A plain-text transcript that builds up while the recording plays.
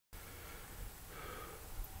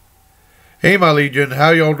Hey my Legion, how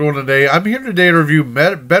y'all doing today? I'm here today to review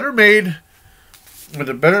Better Made with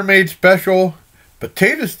a Better Made special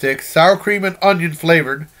potato sticks, sour cream and onion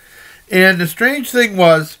flavored. And the strange thing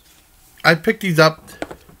was, I picked these up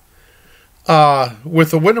with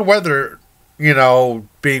the winter weather, you know,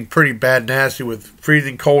 being pretty bad, nasty with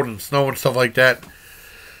freezing cold and snow and stuff like that.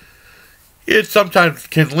 It sometimes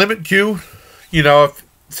can limit you, you know.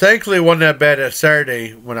 Thankfully, it wasn't that bad that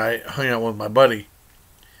Saturday when I hung out with my buddy.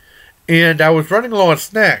 And I was running low on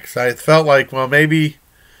snacks. I felt like, well, maybe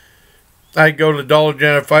I'd go to the Dollar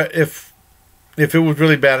General if it was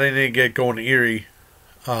really bad. I didn't get going to Erie.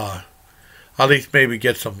 At least maybe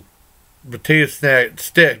get some potato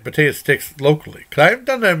sticks locally. Cause I haven't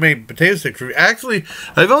done that many potato sticks. Actually,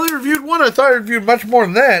 I've only reviewed one. I thought I reviewed much more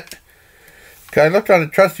than that. Cause I looked on the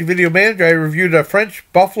Trusty Video Manager. I reviewed a French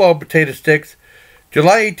Buffalo potato sticks,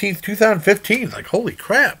 July 18th, 2015. Like, holy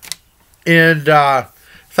crap! And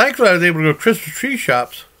thankfully, I was able to go to Christmas tree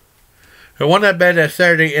shops. It wasn't that bad that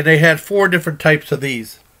Saturday, and they had 4 different types of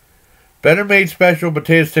these. Better Made Special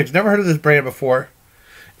Potato Sticks. Never heard of this brand before.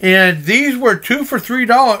 And these were 2 for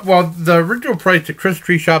 $3. Well, the original price at Christmas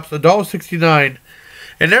tree shops, $1.69.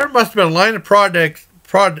 And there must have been a line of products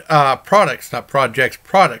that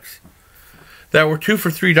were 2 for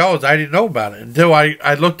 $3. I didn't know about it until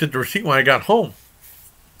I looked at the receipt when I got home.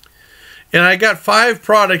 And I got 5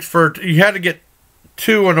 products for, you had to get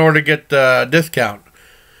 2 in order to get the discount.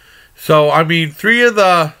 So I mean, 3 of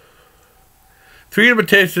the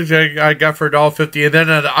potato sticks I got for $1.50, and then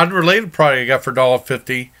an unrelated product I got for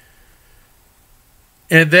 $1.50,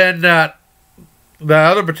 and then the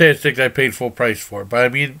other potato sticks I paid full price for. But I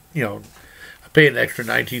mean, you know, I paid an extra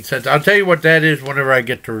 19 cents. I'll tell you what that is whenever I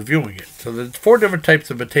get to reviewing it. So there's 4 different types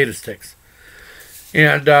of potato sticks,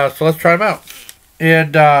 and so let's try them out.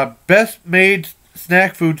 And Best Made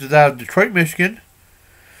Snack Foods is out of Detroit, Michigan.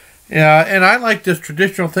 Yeah, and I like this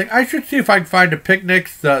traditional thing. I should see if I can find a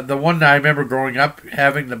Picnics, the one that I remember growing up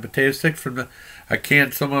having the potato sticks from a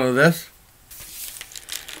can similar to this.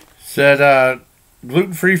 Said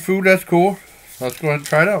gluten-free food, that's cool. So let's go ahead and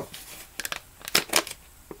try it out.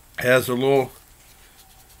 Has a little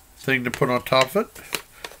thing to put on top of it.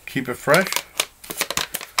 Keep it fresh.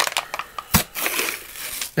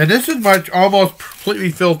 And this is almost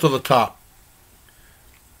completely filled to the top.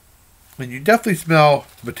 And you definitely smell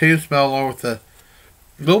the potato smell along with the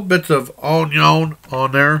little bits of onion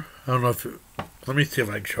on there. I don't know if let me see if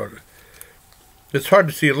I can show it. It's hard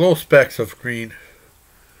to see little specks of green.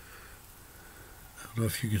 I don't know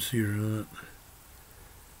if you can see it or not.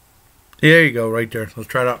 There you go, right there. Let's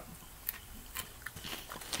try it out.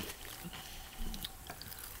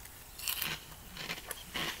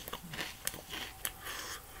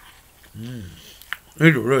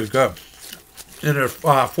 These are really good. And there's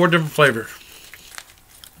 4 different flavors.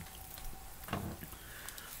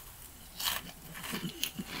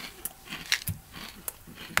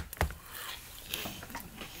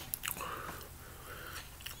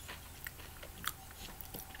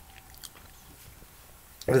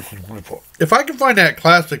 This is wonderful. If I can find that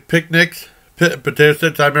classic Picnics potato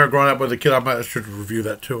sticks I remember growing up with a kid, I should review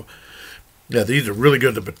that too. Yeah, these are really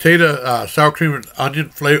good. The potato, sour cream and onion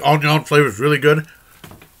flavor is really good.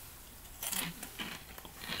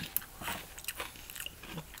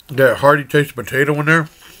 That hearty taste of potato in there.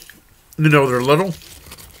 You know, they're little.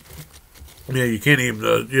 Yeah, you can't eat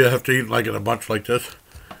them. You have to eat like in a bunch like this.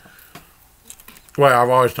 Well, I've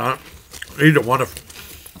always done it. These are wonderful.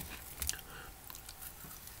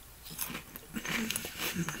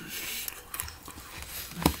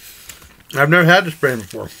 I've never had this brand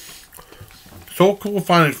before. So cool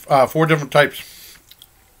finding 4 different types.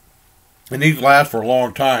 And these last for a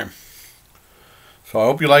long time. So I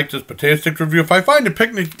hope you like this potato sticks review. If I find a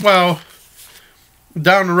Picnic, well,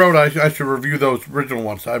 down the road I should review those original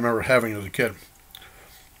ones I remember having as a kid.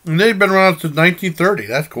 And they've been around since 1930.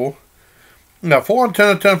 That's cool. Now 4 on 10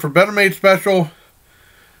 out of 10 for Better Made Special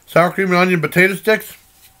sour cream and onion potato sticks.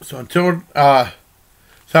 So until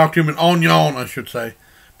sour cream and onion, I should say,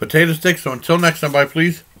 potato sticks. So until next time, bye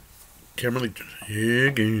please. Kimberly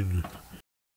again.